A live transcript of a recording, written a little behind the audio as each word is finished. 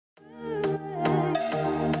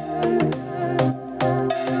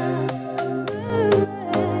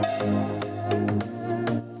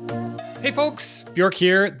Howdy folks, Bjork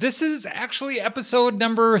here. This is actually episode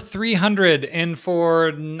number 300, and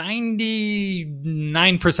for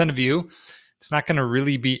 99% of you, it's not going to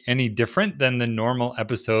really be any different than the normal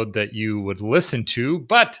episode that you would listen to.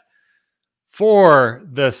 But for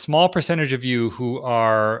the small percentage of you who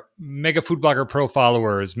are Mega Food Blogger Pro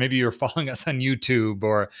followers, maybe you're following us on YouTube,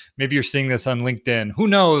 or maybe you're seeing this on LinkedIn. Who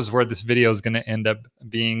knows where this video is going to end up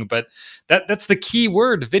being? But that's the key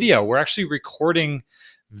word, video. We're actually recording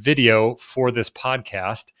video for this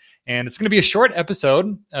podcast, and it's going to be a short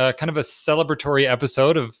episode, kind of a celebratory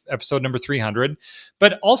episode of episode number 300,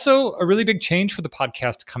 but also a really big change for the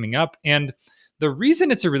podcast coming up. And the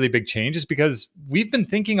reason it's a really big change is because we've been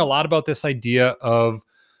thinking a lot about this idea of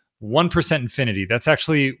 1% infinity. That's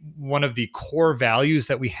actually one of the core values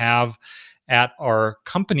that we have at our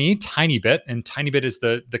company, TinyBit. And TinyBit is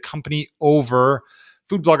the company over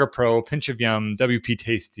Food Blogger Pro, Pinch of Yum, WP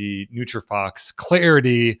Tasty, NutriFox,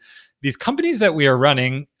 Clarity. These companies that we are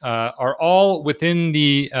running are all within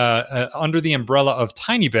the under the umbrella of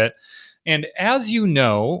TinyBit. And as you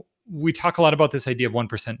know, we talk a lot about this idea of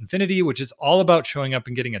 1% infinity, which is all about showing up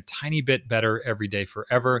and getting a tiny bit better every day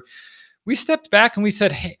forever. We stepped back and we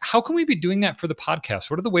said, hey, how can we be doing that for the podcast?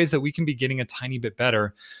 What are the ways that we can be getting a tiny bit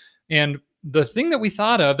better? And the thing that we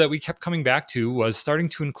thought of that we kept coming back to was starting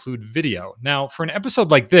to include video. Now, for an episode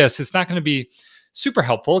like this, it's not going to be super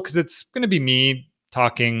helpful because it's going to be me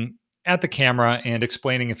talking at the camera and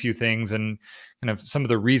explaining a few things and kind of some of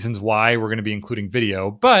the reasons why we're going to be including video.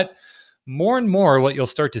 But more and more, what you'll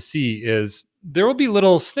start to see is there will be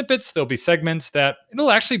little snippets, there'll be segments that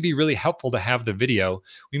it'll actually be really helpful to have the video.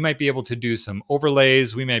 We might be able to do some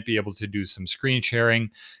overlays. We might be able to do some screen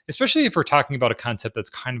sharing, especially if we're talking about a concept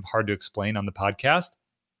that's kind of hard to explain on the podcast.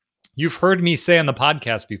 You've heard me say on the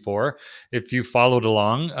podcast before, if you followed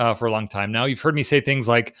along for a long time now, you've heard me say things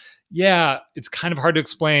like, yeah, it's kind of hard to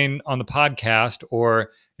explain on the podcast,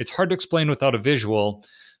 or it's hard to explain without a visual.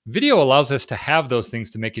 Video allows us to have those things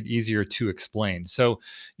to make it easier to explain. So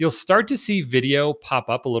you'll start to see video pop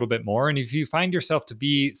up a little bit more. And if you find yourself to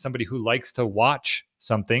be somebody who likes to watch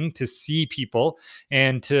something, to see people,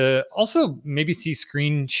 and to also maybe see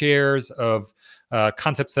screen shares of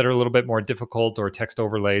concepts that are a little bit more difficult, or text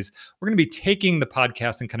overlays, we're going to be taking the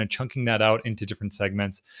podcast and kind of chunking that out into different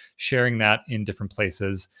segments, sharing that in different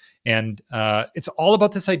places. And it's all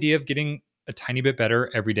about this idea of getting a tiny bit better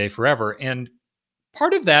every day forever. And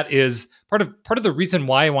part of that is part of the reason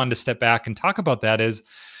why I wanted to step back and talk about that is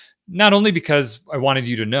not only because I wanted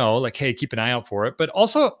you to know, like, hey, keep an eye out for it, but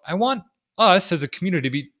also I want us as a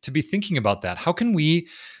community to be thinking about that. How can we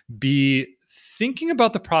be thinking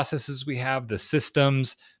about the processes we have, the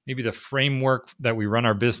systems, maybe the framework that we run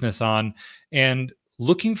our business on, and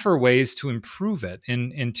looking for ways to improve it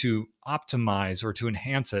and to optimize or to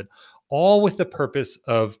enhance it, all with the purpose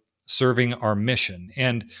of serving our mission.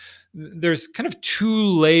 And there's kind of two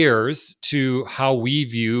layers to how we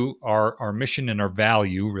view our mission and our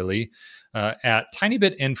value, really, at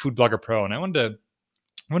TinyBit and Food Blogger Pro. And I want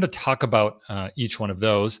to talk about each one of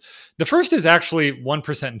those. The first is actually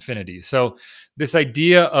 1% infinity. So this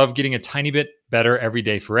idea of getting a tiny bit better every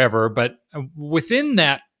day forever, but within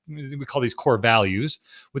that, we call these core values.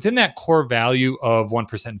 Within that core value of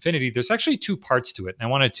 1% infinity, there's actually two parts to it. And I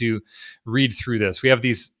wanted to read through this. We have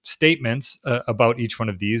these statements about each one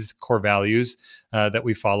of these core values that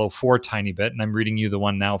we follow for TinyBit. And I'm reading you the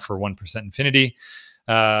one now for 1% infinity.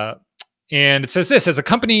 And it says this: as a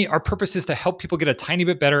company, our purpose is to help people get a tiny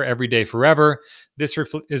bit better every day forever. This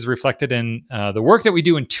is reflected in the work that we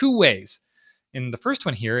do in two ways. And the first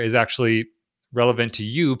one here is actually relevant to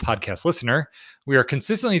you, podcast listener. We are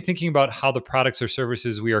consistently thinking about how the products or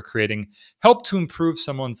services we are creating help to improve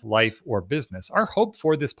someone's life or business. Our hope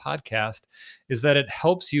for this podcast is that it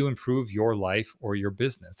helps you improve your life or your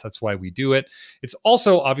business. That's why we do it. It's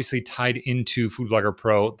also obviously tied into Food Blogger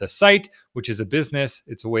Pro, the site, which is a business.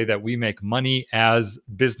 It's a way that we make money as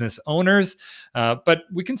business owners, but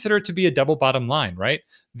we consider it to be a double bottom line, right?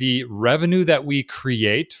 The revenue that we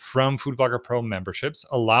create from Food Blogger Pro memberships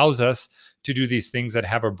allows us to do these things that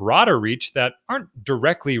have a broader reach that aren't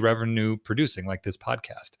directly revenue producing, like this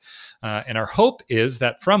podcast. And our hope is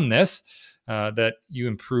that from this, that you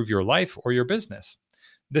improve your life or your business.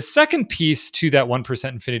 The second piece to that 1%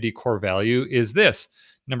 infinity core value is this.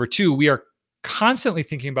 Number two, we are constantly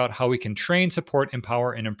thinking about how we can train, support,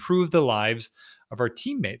 empower, and improve the lives of our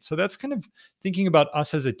teammates. So that's kind of thinking about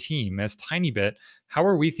us as a team, as TinyBit. How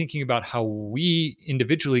are we thinking about how we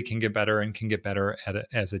individually can get better and can get better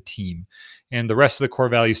as a team? And the rest of the core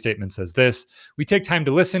value statement says this: we take time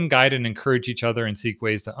to listen, guide, and encourage each other and seek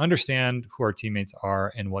ways to understand who our teammates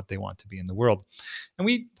are and what they want to be in the world. And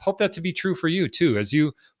we hope that to be true for you too. As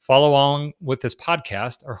you follow along with this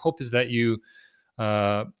podcast, our hope is that you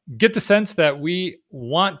get the sense that we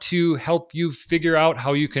want to help you figure out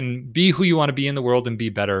how you can be who you want to be in the world and be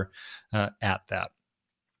better at that.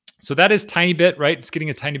 So that is TinyBit, right? It's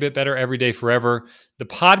getting a tiny bit better every day forever. The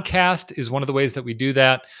podcast is one of the ways that we do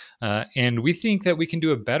that. And we think that we can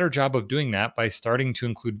do a better job of doing that by starting to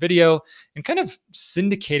include video and kind of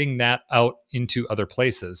syndicating that out into other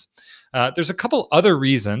places. There's a couple other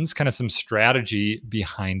reasons, kind of some strategy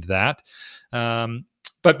behind that.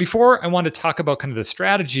 But before I want to talk about kind of the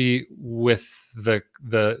strategy with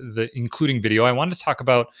the including video, I wanted to talk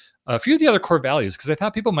about a few of the other core values because I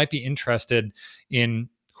thought people might be interested in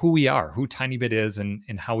who we are, who TinyBit is, and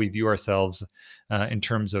how we view ourselves in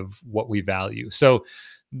terms of what we value. So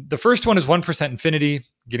the first one is 1% infinity,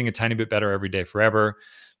 getting a tiny bit better every day forever.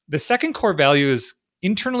 The second core value is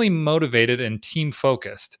internally motivated and team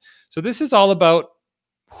focused. So this is all about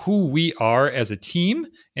who we are as a team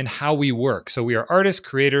and how we work. So we are artists,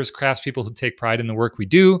 creators, craftspeople who take pride in the work we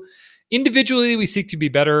do. Individually, we seek to be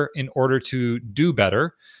better in order to do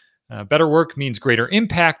better. Better work means greater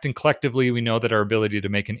impact, and collectively, we know that our ability to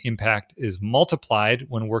make an impact is multiplied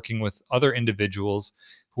when working with other individuals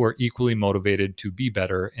who are equally motivated to be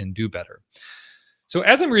better and do better. So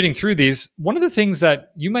as I'm reading through these, one of the things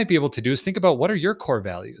that you might be able to do is think about what are your core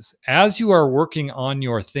values? As you are working on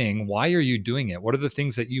your thing, why are you doing it? What are the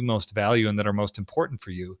things that you most value and that are most important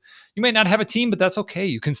for you? You might not have a team, but that's okay.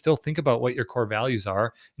 You can still think about what your core values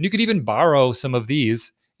are. And you could even borrow some of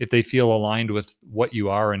these if they feel aligned with what you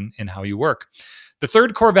are and how you work. The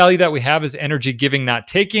third core value that we have is energy giving, not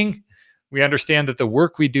taking. We understand that the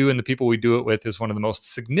work we do and the people we do it with is one of the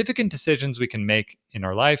most significant decisions we can make in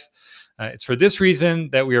our life. It's for this reason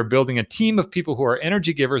that we are building a team of people who are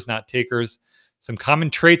energy givers, not takers. Some common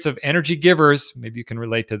traits of energy givers, maybe you can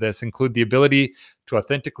relate to this, include the ability to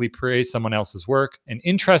authentically praise someone else's work, an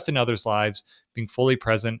interest in others' lives, being fully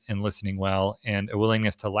present and listening well, and a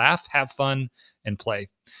willingness to laugh, have fun, and play.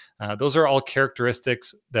 Those are all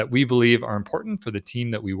characteristics that we believe are important for the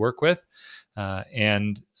team that we work with,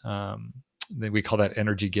 and we call that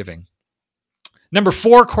energy giving. Number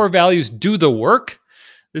 4 core values, do the work.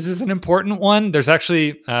 This is an important one. There's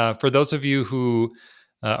actually, for those of you who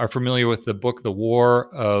are familiar with the book, The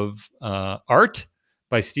War of Art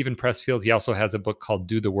by Stephen Pressfield. He also has a book called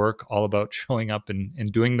Do the Work, all about showing up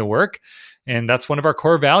and doing the work. And that's one of our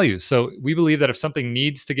core values. So we believe that if something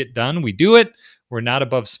needs to get done, we do it. We're not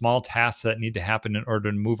above small tasks that need to happen in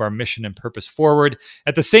order to move our mission and purpose forward.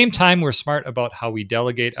 At the same time, we're smart about how we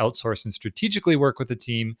delegate, outsource, and strategically work with the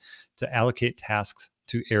team to allocate tasks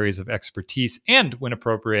to areas of expertise and, when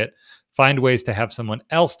appropriate, find ways to have someone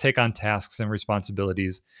else take on tasks and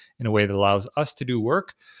responsibilities in a way that allows us to do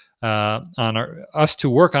work on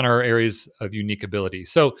our areas of unique ability.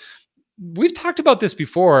 So we've talked about this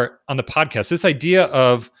before on the podcast, this idea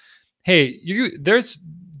of, hey, there's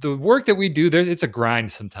the work that we do, it's a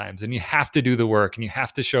grind sometimes, and you have to do the work and you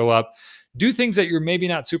have to show up, do things that you're maybe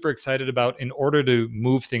not super excited about in order to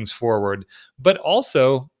move things forward. But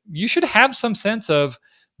also, you should have some sense of,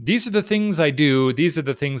 these are the things I do, these are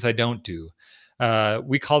the things I don't do.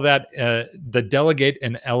 We call that the delegate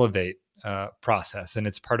and elevate process. And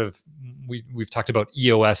it's part of, we've talked about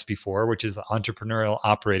EOS before, which is the entrepreneurial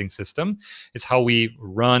operating system. It's how we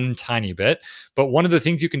run TinyBit. But one of the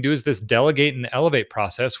things you can do is this delegate and elevate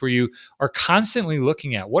process, where you are constantly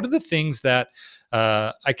looking at what are the things that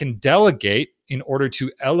I can delegate in order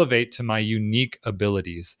to elevate to my unique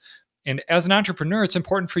abilities. And as an entrepreneur, it's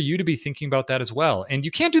important for you to be thinking about that as well. And you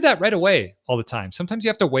can't do that right away all the time. Sometimes you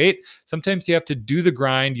have to wait. Sometimes you have to do the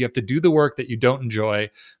grind. You have to do the work that you don't enjoy.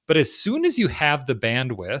 But as soon as you have the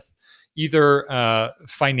bandwidth, either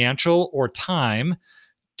financial or time,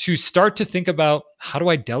 to start to think about, how do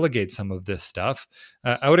I delegate some of this stuff?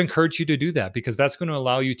 I would encourage you to do that, because that's going to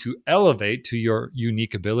allow you to elevate to your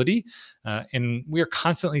unique ability. And we are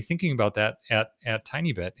constantly thinking about that at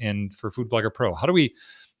TinyBit and for Food Blogger Pro. How do we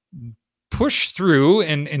push through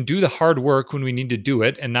and do the hard work when we need to do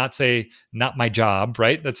it, and not say, not my job,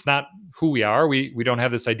 right? That's not who we are. We don't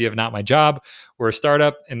have this idea of not my job. We're a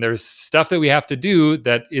startup and there's stuff that we have to do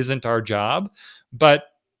that isn't our job, but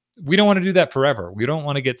we don't want to do that forever. We don't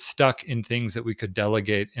want to get stuck in things that we could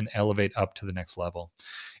delegate and elevate up to the next level.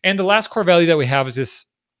 And the last core value that we have is this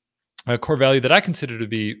a core value that I consider to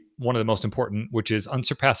be one of the most important, which is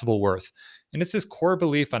unsurpassable worth. And it's this core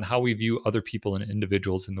belief on how we view other people and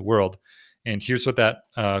individuals in the world. And here's what that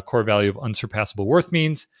core value of unsurpassable worth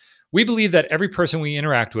means. We believe that every person we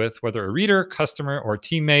interact with, whether a reader, customer, or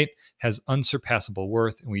teammate, has unsurpassable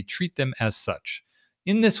worth, and we treat them as such.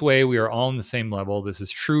 In this way, we are all on the same level. This is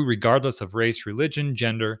true regardless of race, religion,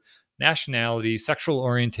 gender, nationality, sexual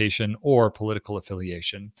orientation, or political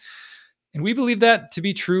affiliation. And we believe that to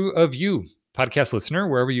be true of you, podcast listener,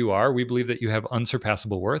 wherever you are. We believe that you have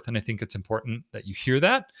unsurpassable worth. And I think it's important that you hear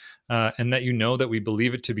that and that you know that we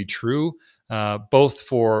believe it to be true, both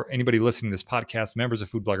for anybody listening to this podcast, members of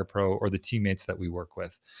Food Blogger Pro, or the teammates that we work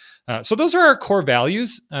with. So those are our core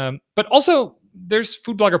values. But also, there's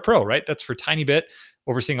Food Blogger Pro, right? That's for TinyBit,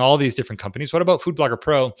 overseeing all these different companies. What about Food Blogger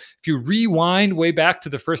Pro? If you rewind way back to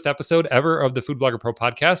the first episode ever of the Food Blogger Pro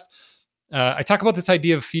podcast, I talk about this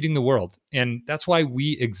idea of feeding the world, and that's why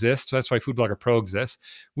we exist. That's why Food Blogger Pro exists.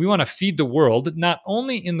 We want to feed the world, not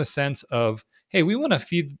only in the sense of, hey, we want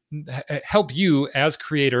to help you as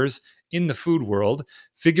creators in the food world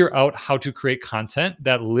figure out how to create content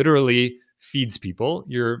that literally feeds people.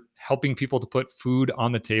 You're helping people to put food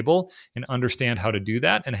on the table and understand how to do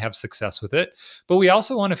that and have success with it. But we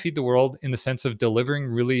also want to feed the world in the sense of delivering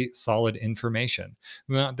really solid information.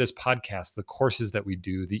 We want this podcast, the courses that we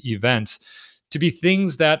do, the events, to be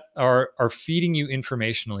things that are feeding you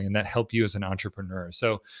informationally and that help you as an entrepreneur.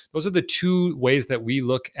 So those are the two ways that we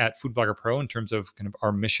look at Food Blogger Pro in terms of kind of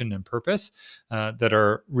our mission and purpose that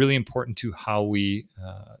are really important to how we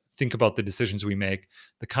think about the decisions we make,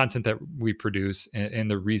 the content that we produce, and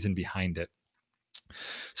the reason behind it.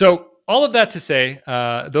 So all of that to say,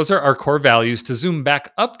 those are our core values. To zoom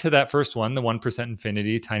back up to that first one, the 1%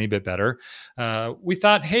 infinity, tiny bit better, we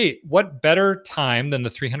thought, hey, what better time than the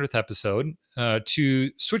 300th episode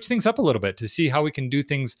to switch things up a little bit, to see how we can do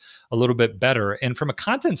things a little bit better. And from a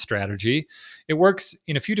content strategy, it works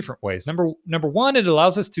in a few different ways. Number one, it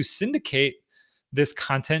allows us to syndicate this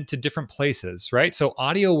content to different places, right? So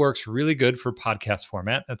audio works really good for podcast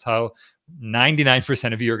format. That's how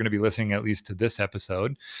 99% of you are going to be listening at least to this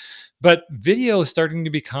episode. But video is starting to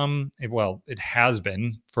become, well, it has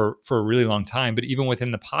been for a really long time, but even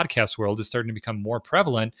within the podcast world, it's starting to become more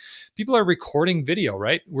prevalent. People are recording video,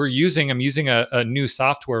 right? I'm using a new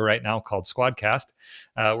software right now called Squadcast.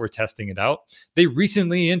 We're testing it out. They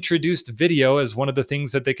recently introduced video as one of the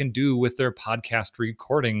things that they can do with their podcast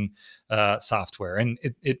recording software. And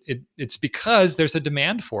it's because there's a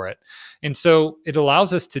demand for it. And so it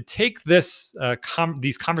allows us to take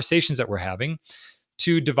these conversations that we're having,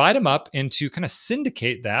 to divide them up and to kind of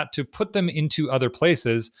syndicate that, to put them into other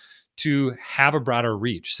places to have a broader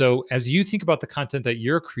reach. So as you think about the content that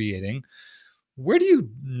you're creating, where do you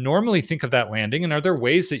normally think of that landing? And are there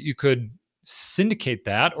ways that you could syndicate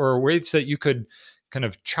that, or ways that you could kind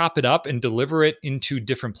of chop it up and deliver it into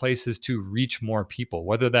different places to reach more people,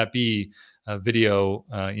 whether that be a video,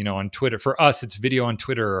 on Twitter. For us, it's video on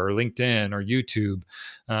Twitter or LinkedIn or YouTube,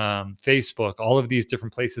 Facebook, all of these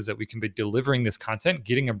different places that we can be delivering this content,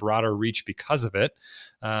 getting a broader reach because of it.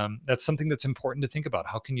 That's something that's important to think about.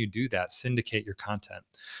 How can you do that? Syndicate your content.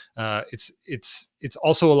 It's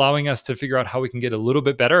also allowing us to figure out how we can get a little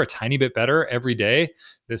bit better, a tiny bit better every day.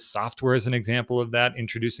 This software is an example of that,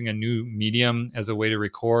 introducing a new medium as a way to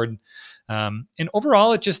record. And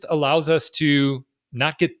overall, it just allows us to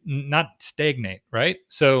not stagnate, right?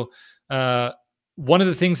 So one of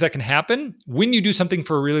the things that can happen when you do something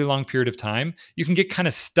for a really long period of time, you can get kind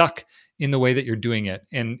of stuck in the way that you're doing it.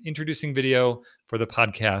 And introducing video for the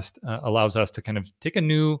podcast allows us to kind of take a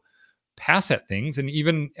new pass at things. And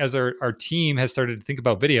even as our team has started to think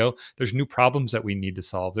about video, there's new problems that we need to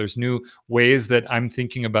solve. There's new ways that I'm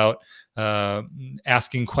thinking about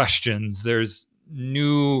asking questions. There's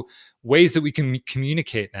new ways that we can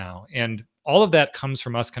communicate now. And all of that comes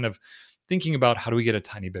from us kind of thinking about how do we get a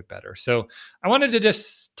tiny bit better. So I wanted to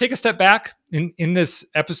just take a step back in this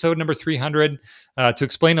episode number 300 to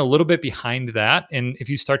explain a little bit behind that. And if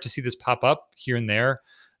you start to see this pop up here and there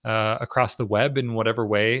across the web in whatever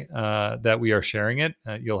way that we are sharing it,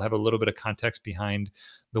 you'll have a little bit of context behind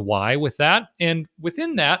the why with that. And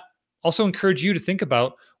within that, also encourage you to think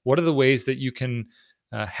about what are the ways that you can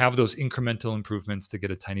have those incremental improvements to get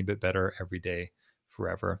a tiny bit better every day,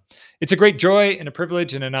 forever. It's a great joy and a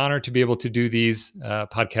privilege and an honor to be able to do these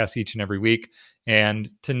podcasts each and every week. And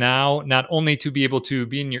to now, not only to be able to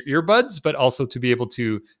be in your earbuds, but also to be able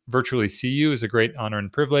to virtually see you is a great honor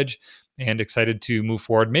and privilege, and excited to move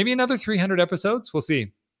forward. Maybe another 300 episodes. We'll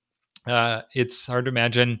see. It's hard to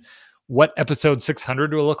imagine what episode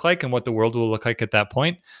 600 will look like and what the world will look like at that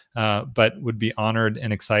point, but would be honored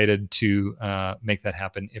and excited to make that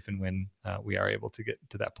happen if and when we are able to get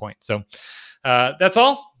to that point. So that's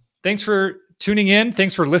all. Thanks for tuning in.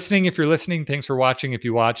 Thanks for listening if you're listening. Thanks for watching if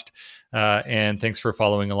you watched. And thanks for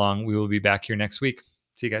following along. We will be back here next week.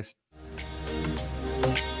 See you guys.